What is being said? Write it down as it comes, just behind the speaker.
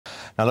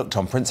Now, look,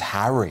 Tom, Prince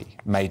Harry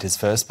made his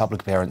first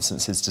public appearance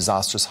since his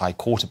disastrous High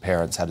Court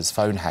appearance at his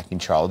phone hacking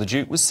trial. The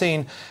Duke was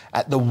seen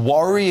at the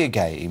Warrior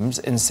Games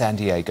in San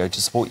Diego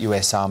to support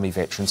US Army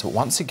veterans, but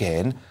once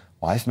again,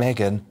 wife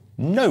Meghan,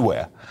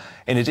 nowhere.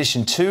 In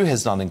addition to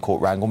his London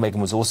court wrangle, Meghan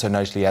was also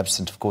notably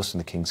absent, of course, from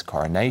the King's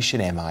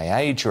coronation,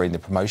 MIA, during the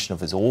promotion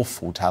of his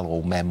awful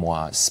tell-all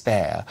memoir,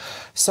 Spare.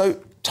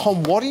 So,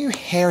 Tom, what are you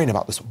hearing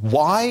about this?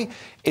 Why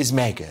is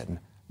Meghan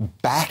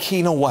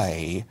backing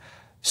away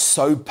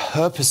so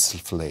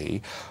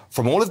purposefully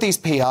from all of these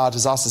PR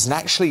disasters and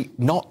actually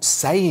not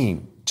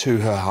saying to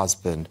her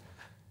husband,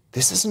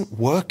 this isn't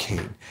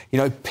working, you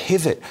know,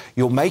 pivot,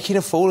 you're making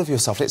a fool of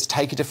yourself, let's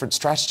take a different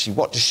strategy?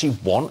 What, does she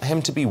want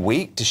him to be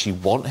weak? Does she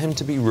want him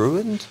to be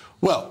ruined?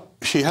 Well,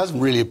 she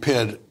hasn't really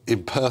appeared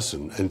in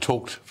person and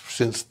talked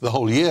since the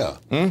whole year.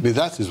 I mean,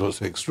 that is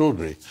what's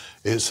extraordinary.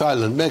 It's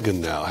silent Meghan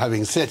now,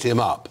 having set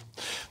him up.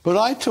 But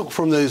I took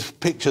from those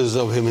pictures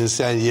of him in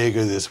San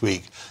Diego this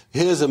week,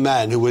 here's a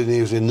man who, when he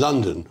was in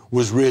London,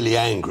 was really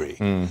angry.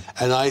 And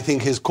I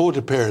think his court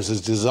appearance,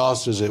 as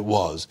disastrous as it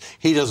was,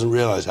 he doesn't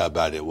realise how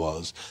bad it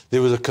was.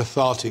 There was a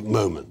cathartic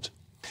moment.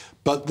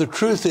 But the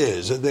truth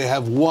is that they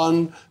have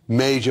one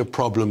major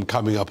problem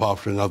coming up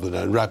after another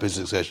now in rapid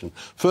succession.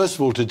 First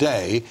of all,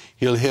 today,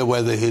 he'll hear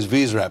whether his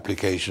visa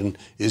application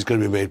is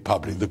going to be made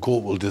public. The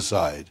court will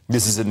decide.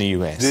 This is in the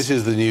US. This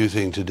is the new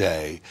thing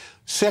today.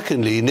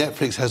 Secondly,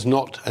 Netflix has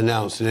not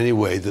announced in any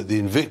way that the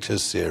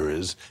Invictus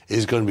series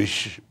is going to be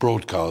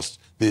broadcast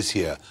this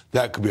year.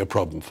 That could be a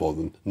problem for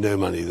them. No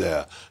money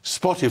there.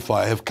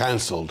 Spotify have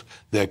cancelled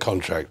their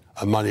contract.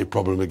 A money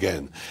problem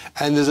again.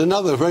 And there's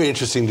another very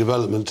interesting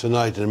development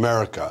tonight in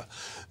America.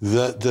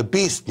 The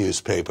Beast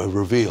newspaper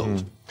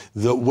revealed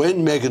that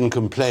when Meghan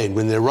complained,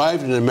 when they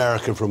arrived in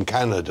America from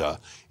Canada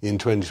in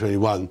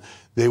 2021,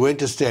 they went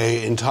to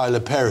stay in Tyler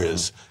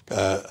Perry's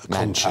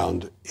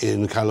compound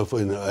in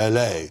California,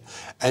 LA.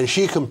 And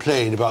she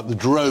complained about the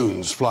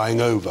drones flying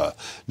over,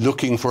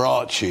 looking for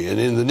Archie. And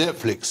in the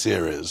Netflix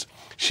series,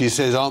 she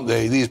says, aren't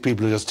they, these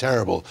people are just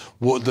terrible,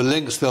 what the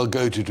lengths they'll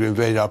go to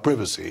invade our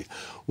privacy.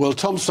 Well,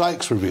 Tom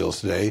Sykes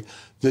reveals today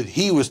that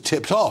he was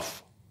tipped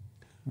off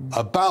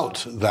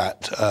about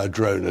that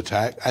drone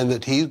attack and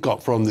that he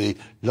got from the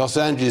Los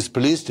Angeles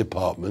Police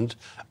Department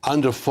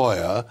under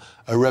FOIA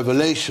a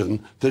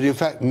revelation that, in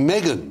fact,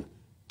 Meghan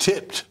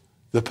tipped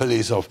the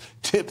police off,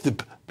 tipped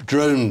the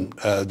drone,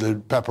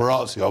 the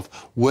paparazzi off,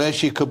 where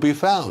she could be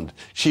found.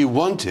 She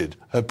wanted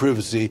her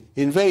privacy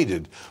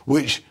invaded,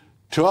 which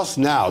to us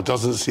now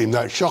doesn't seem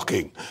that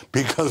shocking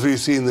because we've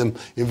seen them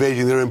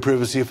invading their own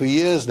privacy for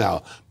years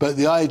now. But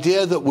the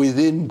idea that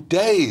within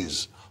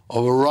days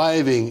of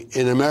arriving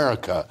in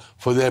America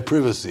for their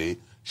privacy,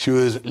 she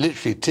was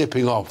literally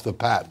tipping off the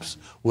paps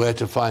where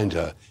to find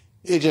her,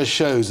 it just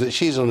shows that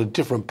she's on a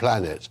different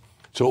planet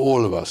to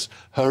all of us.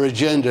 Her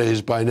agenda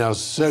is by now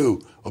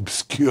so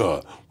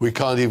obscure we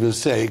can't even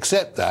say,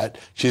 except that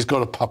she's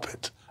got a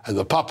puppet, and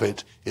the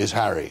puppet is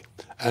Harry.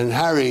 And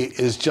Harry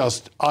is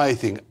just, I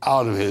think,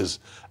 out of his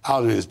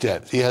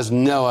depth. He has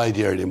no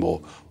idea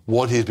anymore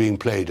what he's being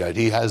played at.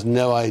 He has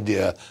no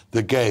idea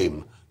the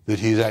game that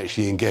he's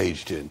actually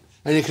engaged in.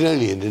 And it can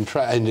only end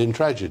in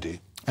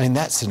tragedy. I mean,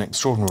 that's an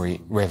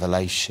extraordinary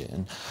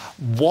revelation.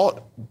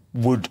 What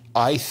would,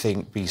 I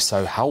think, be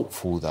so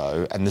helpful,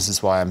 though, and this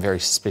is why I'm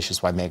very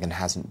suspicious why Meghan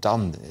hasn't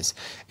done this,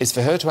 is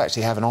for her to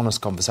actually have an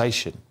honest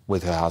conversation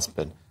with her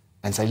husband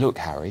and say, look,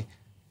 Harry,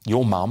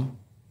 your mum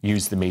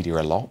used the media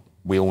a lot.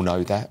 We all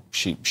know that.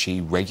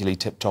 She regularly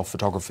tipped off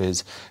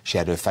photographers. She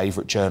had her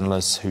favourite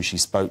journalists who she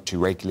spoke to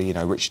regularly. You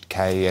know, Richard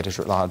Kay,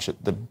 editor-at-large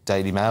at the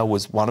Daily Mail,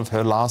 was one of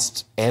her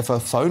last ever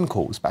phone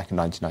calls back in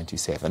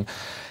 1997.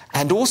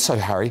 And also,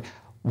 Harry,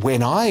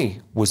 when I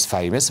was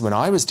famous, when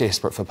I was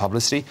desperate for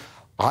publicity,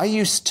 I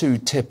used to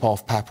tip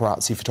off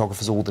paparazzi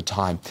photographers all the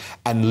time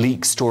and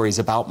leak stories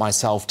about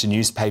myself to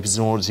newspapers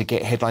in order to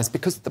get headlines,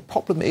 because the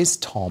problem is,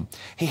 Tom,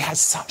 he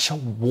has such a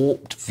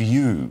warped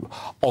view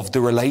of the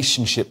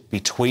relationship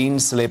between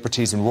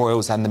celebrities and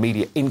royals and the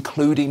media,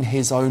 including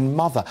his own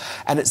mother.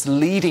 And it's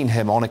leading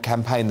him on a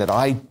campaign that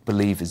I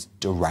believe is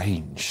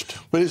deranged.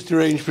 Well, it's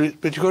deranged,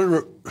 but you've got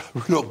to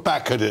look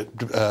back at it,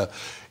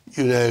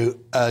 you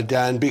know,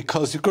 Dan,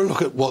 because you've got to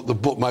look at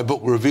what my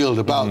book revealed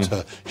about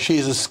her.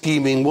 She's a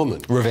scheming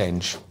woman.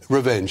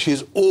 Revenge.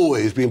 She's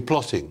always been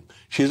plotting.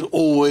 She's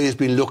always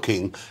been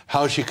looking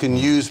how she can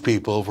use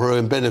people for her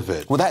own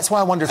benefit. Well, that's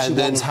why I wonder if she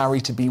wants Harry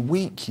to be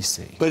weak, you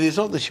see. But it's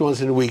not that she wants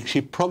him to be weak.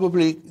 She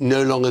probably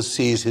no longer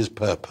sees his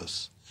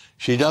purpose.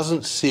 She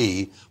doesn't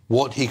see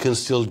what he can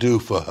still do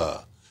for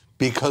her,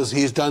 because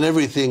he's done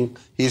everything.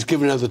 He's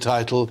given her the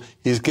title.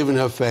 He's given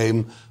her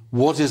fame.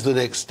 What is the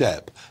next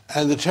step?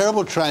 And the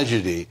terrible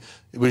tragedy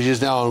which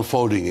is now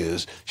unfolding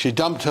is she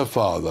dumped her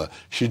father,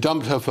 she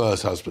dumped her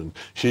first husband,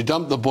 she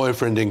dumped the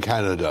boyfriend in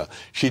Canada,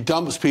 she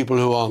dumps people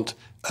who aren't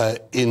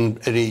in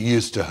any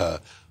use to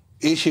her.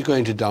 Is she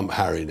going to dump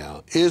Harry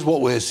now? Is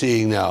what we're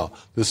seeing now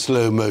the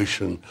slow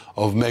motion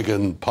of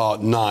Meghan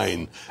Part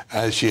 9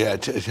 as she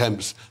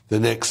attempts the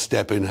next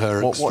step in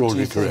her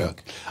extraordinary career?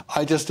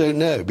 I just don't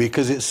know,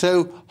 because it's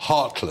so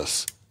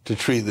heartless, to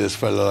treat this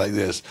fellow like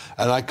this.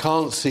 And I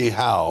can't see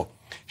how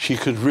she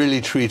could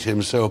really treat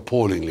him so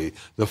appallingly,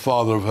 the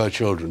father of her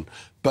children.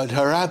 But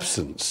her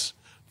absence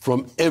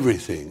from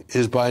everything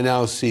is by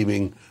now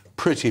seeming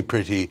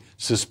pretty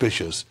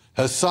suspicious.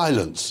 Her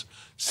silence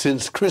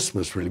since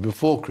Christmas, really,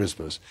 before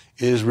Christmas,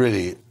 is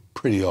really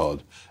pretty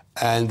odd.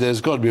 And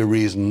there's got to be a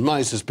reason.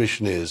 My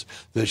suspicion is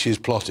that she's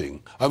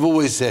plotting. I've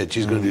always said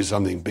she's going to do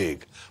something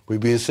big. We've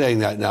been saying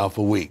that now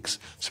for weeks,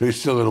 so we've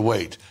still got to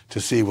wait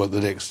to see what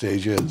the next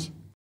stage is.